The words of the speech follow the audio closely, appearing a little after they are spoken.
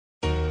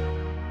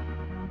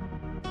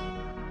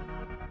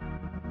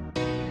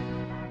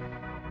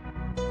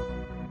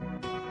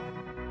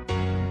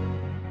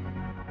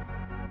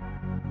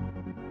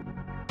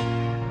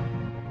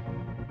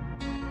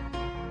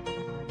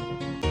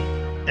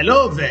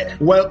Hello there.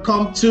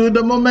 Welcome to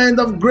the moment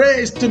of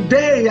grace.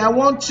 Today, I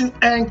want to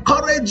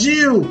encourage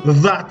you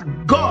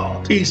that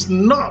God is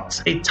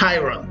not a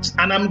tyrant.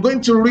 And I'm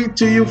going to read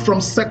to you from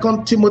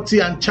 2 Timothy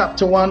and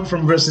chapter 1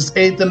 from verses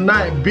 8 and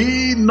 9.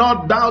 Be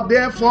not thou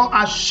therefore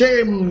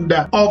ashamed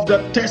of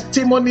the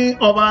testimony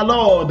of our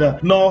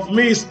Lord, nor of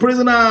me his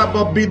prisoner,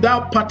 but be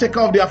thou partaker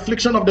of the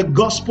affliction of the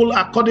gospel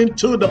according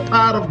to the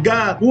power of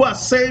God, who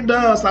has saved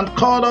us and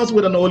called us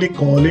with an holy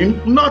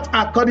calling, not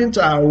according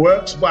to our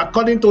works, but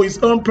according to his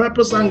own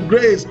purpose and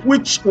grace,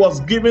 which was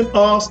given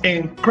us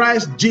in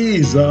Christ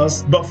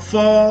Jesus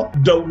before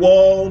the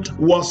world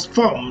was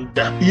formed.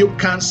 You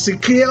can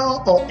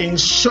secure or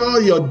ensure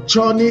your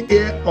journey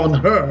here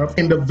on earth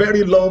in the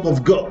very love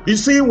of God. You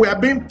see, we are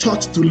being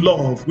taught to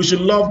love. We should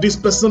love this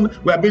person.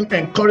 We are being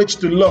encouraged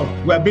to love.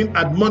 We are being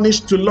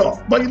admonished to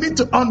love. But you need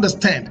to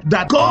understand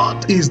that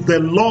God is the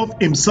love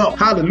himself.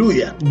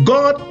 Hallelujah.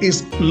 God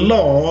is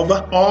love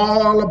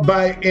all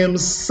by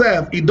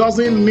himself. He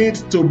doesn't need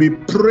to be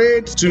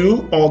prayed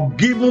to or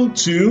given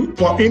to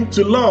for him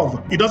to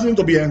love. He doesn't need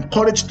to be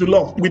encouraged to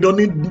love. We don't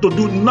need to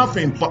do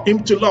nothing for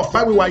him to love.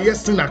 While we were yet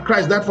sinners,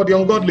 Christ died for the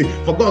ungodly.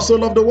 For God so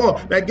loved the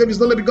world that he gave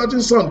his only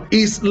begotten Son.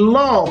 His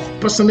love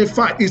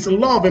personified, his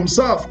love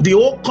himself. The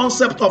whole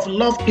concept of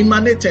love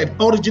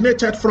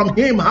originated from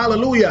him.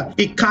 Hallelujah.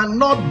 It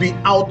cannot be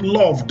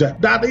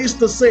outloved. That is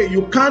to say,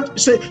 you can't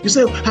say,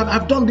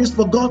 I've done this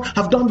for God,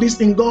 I've done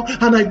this in God,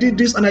 and I did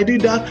this and I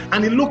did that,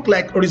 and it looked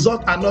like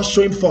results are not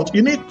showing forth.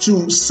 You need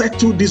to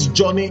settle this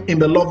journey in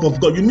the love of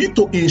God. You need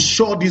to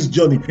ensure this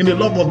journey in the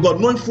love of God,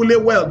 knowing fully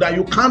well that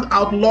you can't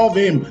outlove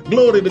him.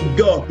 Glory to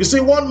God. You see,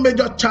 one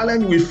major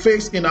challenge we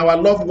face in our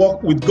love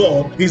walk with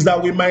God is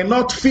that we might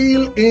not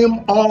feel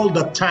him all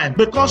the time,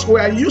 because we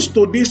are used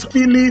to this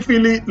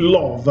feely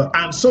love,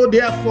 and so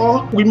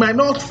therefore we might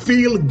not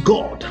feel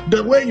God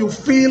the way you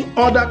feel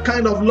other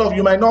kind of love.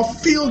 You might not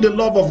feel the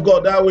love of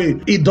God that way.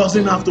 It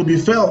doesn't have to be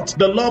felt.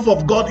 The love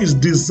of God is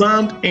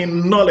discerned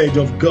in knowledge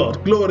of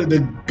God. Glory to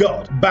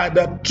God. By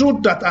the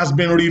truth that has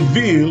been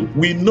revealed,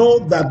 we know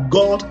that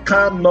God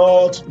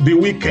cannot be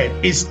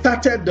wicked. He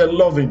started the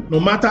loving. No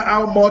matter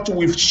how much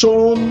we've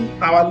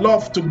shown our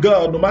love to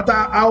God, no matter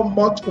how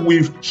much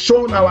we've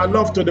shown our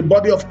love to the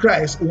body of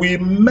Christ, we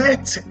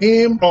met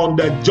him on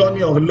the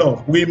journey of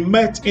love. We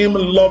met him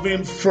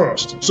loving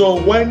first.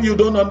 So when you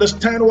don't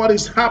understand what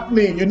is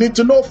happening, you need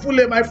to know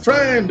fully, my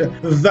friend,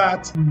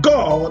 that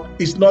God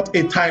is not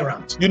a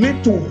tyrant. You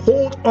need to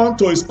hold on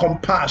to his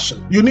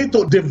compassion. You need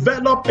to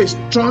develop a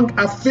strong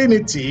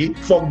affinity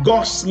for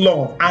God's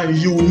love, and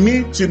you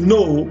need to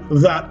know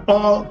that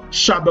all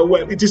shall be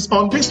well. It is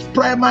on this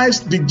premise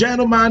the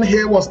gentleman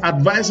here was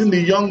advising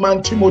the young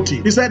man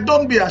Timothy. He said,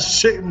 don't be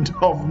ashamed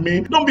of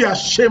me. Don't be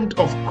ashamed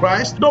of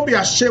Christ. Don't be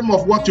ashamed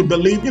of what you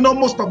believe. You know,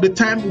 most of the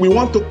time we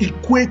want to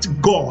equate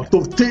God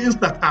to things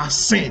that are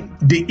sin.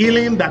 The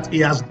healing that he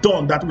has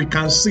done that we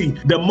can see,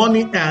 the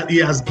money he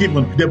has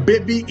given, the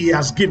baby he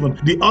has given,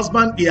 the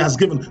husband he has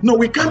given. No,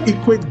 we can't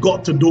equate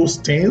God to those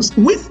things.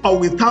 With or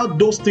without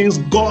those things,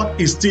 God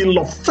is still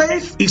love.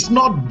 Faith is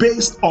not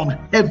based on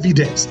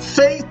evidence.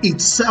 Faith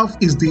itself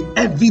is the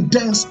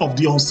evidence of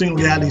the unseen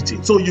reality.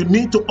 So you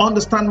need to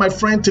understand, my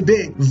friend,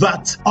 today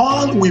that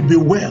all will be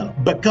well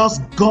because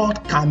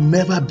God can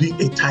never be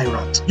a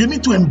tyrant. You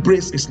need to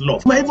embrace his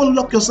love. You might even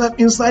lock yourself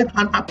inside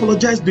and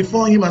apologize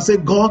before him and say,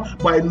 God,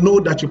 but I know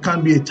that you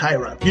can't be a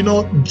tyrant. You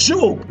know,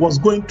 Job was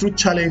going through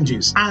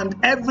challenges and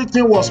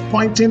everything was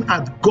pointing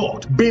at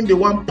God being the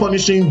one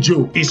punishing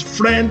Job. His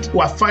friends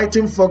were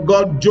fighting for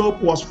God.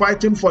 Job was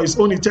fighting for his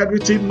own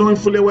integrity, knowing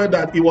fully well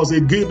that he was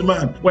a good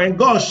man. When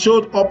God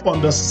showed up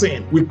on the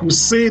scene, we could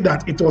see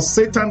that it was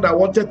Satan that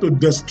wanted to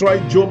destroy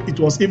Job. It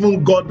was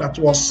even God that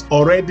was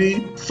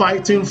already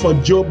fighting for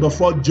Job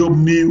before Job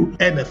knew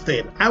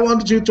anything. I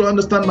want you to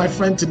understand, my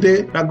friend,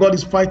 today that God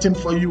is fighting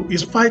for you.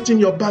 He's fighting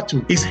your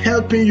battle. He's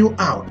helping you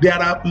out. There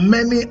are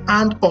many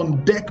hands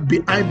on deck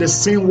behind the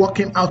scene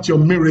working out your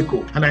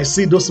miracle. And I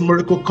see those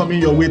miracles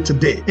coming your way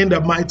today. In the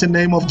mighty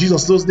name of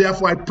Jesus. So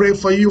therefore, I pray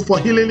for you for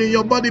healing in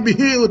your body. Be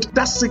healed.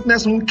 That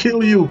sickness won't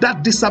kill you.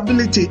 That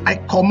disability, I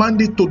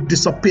command it to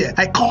disappear.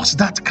 I cause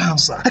that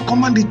cancer. I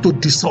command it to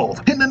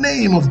dissolve. In the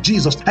name of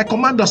Jesus, I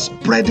command the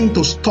spreading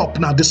to stop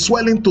now. The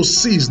swelling to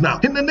cease now.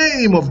 In the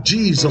name of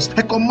Jesus,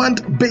 I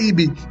command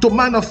baby to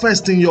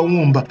manifest in your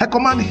womb. I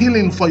command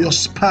healing for your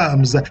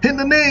sperms. In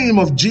the name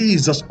of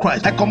Jesus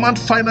Christ, I command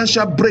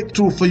financial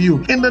breakthrough for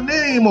you. In the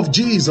name of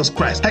Jesus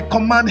Christ, I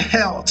command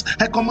health.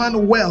 I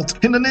command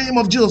wealth. In the name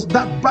of Jesus,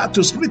 that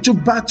battle, spiritual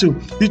battle,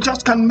 you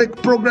just can't make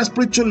progress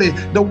spiritually.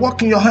 The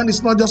work in your hand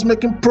is not just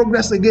making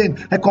progress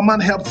again. I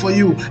command help for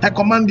you. I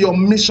command your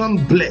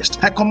mission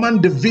blessed. I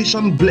command the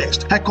vision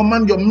blessed. I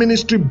command your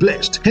ministry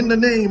blessed. In the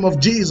name of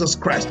Jesus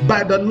Christ,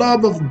 by the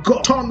love of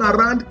God,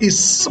 turnaround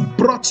is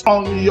brought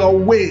on your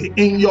way,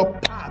 in your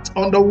path,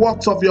 on the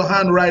works of your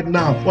hand right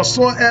now.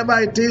 Whatsoever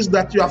it is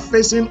that you are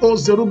facing, O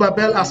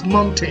Zerubbabel, as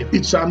mountain,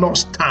 it shall not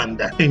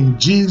stand. In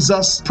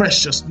Jesus'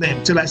 precious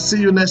name. Till I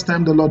see you next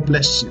time, the Lord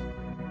bless you.